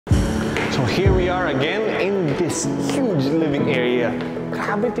So here we are again in this huge living area.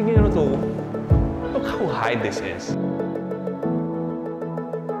 Grabe, tingnan mo to. Look how high this is.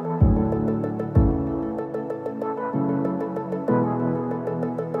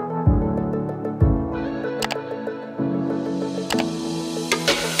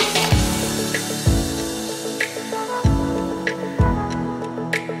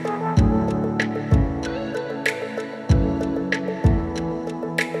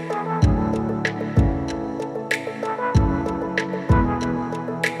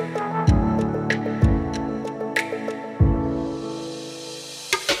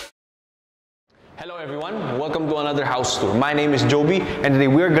 Hello everyone, welcome to another house tour. My name is Joby and today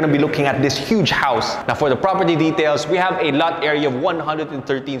we're going to be looking at this huge house. Now for the property details, we have a lot area of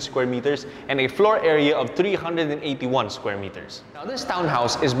 113 square meters and a floor area of 381 square meters. Now this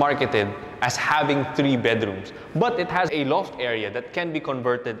townhouse is marketed as having 3 bedrooms, but it has a loft area that can be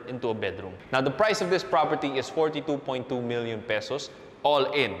converted into a bedroom. Now the price of this property is 42.2 million pesos.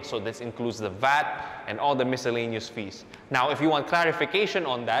 All in. So this includes the VAT and all the miscellaneous fees. Now, if you want clarification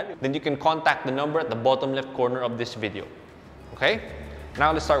on that, then you can contact the number at the bottom left corner of this video. Okay?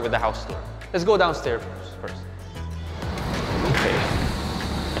 Now let's start with the house tour. Let's go downstairs first.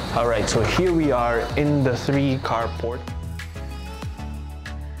 Okay. All right, so here we are in the 3 carport.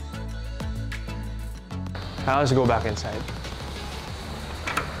 Now let's go back inside.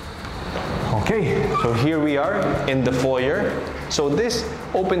 Okay, so here we are in the foyer. So this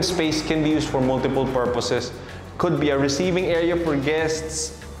open space can be used for multiple purposes. Could be a receiving area for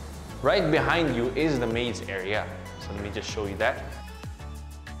guests. Right behind you is the maids area. So let me just show you that.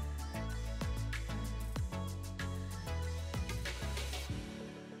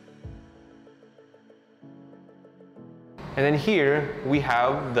 And then here we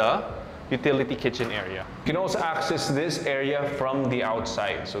have the utility kitchen area. You can also access this area from the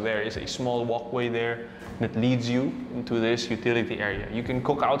outside. So there is a small walkway there that leads you into this utility area. You can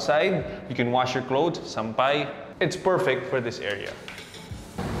cook outside, you can wash your clothes, sampay. It's perfect for this area.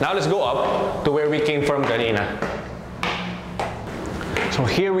 Now let's go up to where we came from kanina. So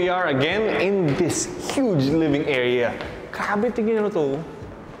here we are again in this huge living area. Grabe, tingnan mo to.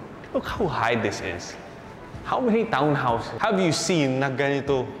 Look how high this is. How many townhouses have you seen na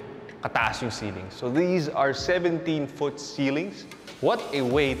ganito kataas yung ceilings? So these are 17-foot ceilings. What a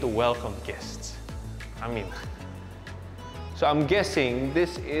way to welcome guests. I mean, so I'm guessing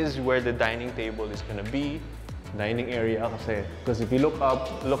this is where the dining table is gonna be. Dining area kasi. Because if you look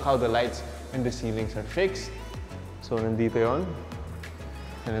up, look how the lights and the ceilings are fixed. So nandito yon.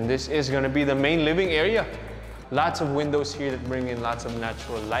 And then this is gonna be the main living area. Lots of windows here that bring in lots of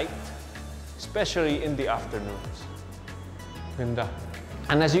natural light, especially in the afternoons. Ganda.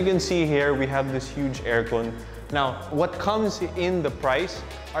 And as you can see here, we have this huge aircon. Now, what comes in the price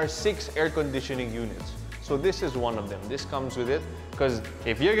are 6 air conditioning units. So this is one of them. This comes with it because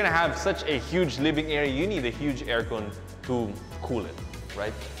if you're gonna have such a huge living area, you need a huge aircon to cool it,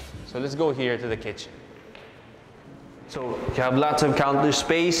 right? So let's go here to the kitchen. So you have lots of counter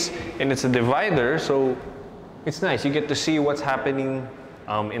space and it's a divider, so it's nice. You get to see what's happening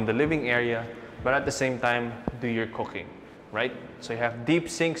in the living area, but at the same time, do your cooking, right? So you have deep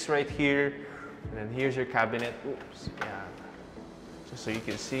sinks right here, and then here's your cabinet. Oops, yeah. Just so you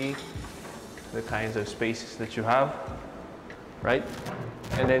can see the kinds of spaces that you have, right?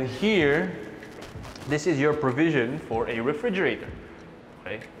 And then here, this is your provision for a refrigerator,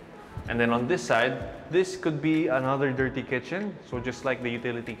 okay? And then on this side, this could be another dirty kitchen. So just like the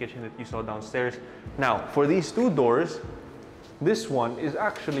utility kitchen that you saw downstairs. Now, for these 2 doors, this one is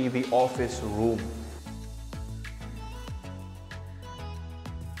actually the office room.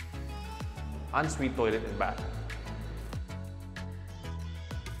 Ensuite toilet and bath.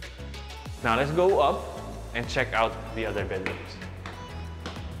 Now let's go up and check out the other bedrooms.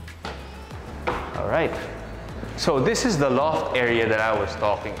 All right. So this is the loft area that I was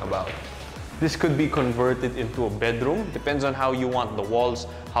talking about. This could be converted into a bedroom. Depends on how you want the walls,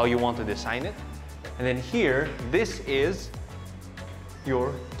 how you want to design it. And then here, this is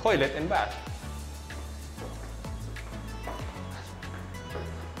your toilet and bath.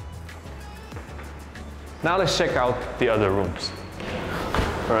 Now let's check out the other rooms.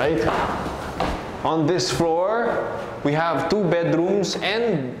 All right. On this floor, we have 2 bedrooms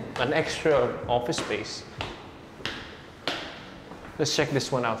and an extra office space. Let's check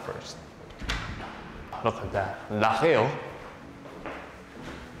this one out first. Look at that. Laki, oh.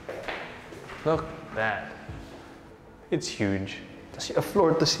 Look at that. It's huge. See a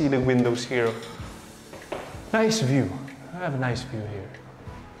floor-to-ceiling windows here. Nice view. I have a nice view here.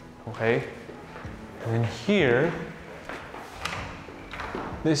 Okay. And then here,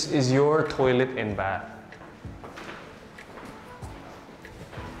 This is your toilet and bath.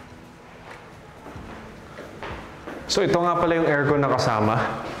 So ito nga pala yung aircon na kasama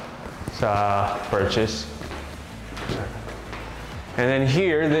sa purchase. And then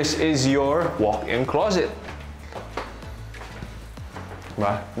here, this is your walk-in closet.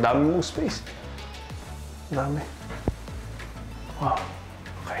 Diba? Dami mong space. Dami. Wow.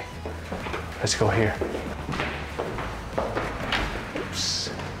 Okay. Let's go here.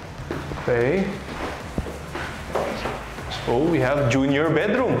 Oops. Okay. So we have junior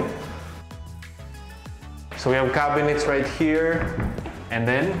bedroom. So we have cabinets right here, and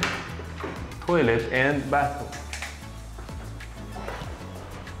then toilet and bathroom.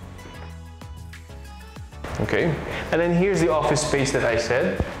 Okay, and then here's the office space that I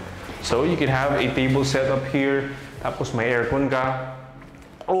said. So you can have a table set up here, tapos may aircon ka,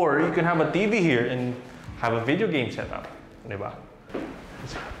 or you can have a TV here and have a video game set up, diba?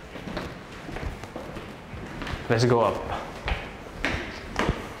 Let's go up.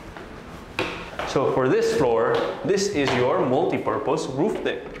 So for this floor, this is your multi-purpose roof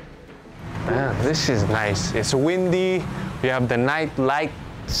deck. Man, this is nice. It's windy. We have the night light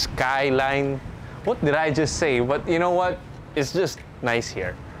skyline. What did I just say? But you know what? It's just nice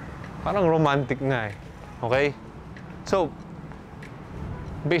here. Parang romantic nga eh. Okay? So,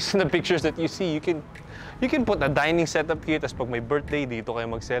 based on the pictures that you see, you can put a dining setup here. Tapos pag may birthday, dito kayo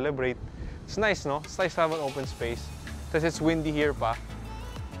mag-celebrate. It's nice, no? It's nice to have an open space. Tapos it's windy here pa.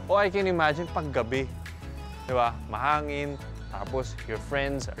 O I can imagine pag gabi. Diba? Mahangin. Tapos your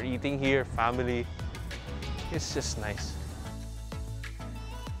friends are eating here, family. It's just nice.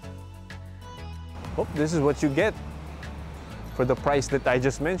 Oh, this is what you get for the price that I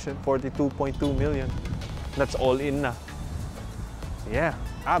just mentioned, 42.2 million. That's all in na. Yeah,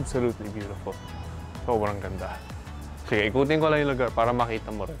 absolutely beautiful. Sobrang ganda. Sige, ikutin ko lang yung lugar para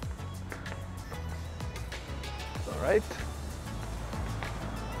makita mo rin. Alright.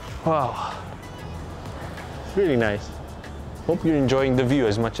 Wow. It's really nice. Hope you're enjoying the view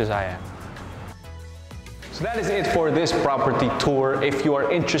as much as I am. So that is it for this property tour. If you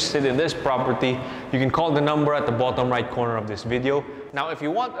are interested in this property, you can call the number at the bottom right corner of this video. Now, if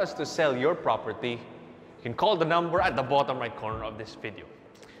you want us to sell your property, you can call the number at the bottom right corner of this video.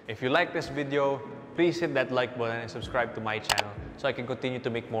 If you like this video, please hit that like button and subscribe to my channel so I can continue to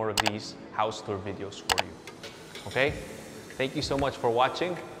make more of these house tour videos for you. Okay? Thank you so much for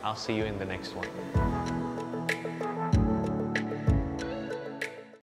watching. I'll see you in the next one.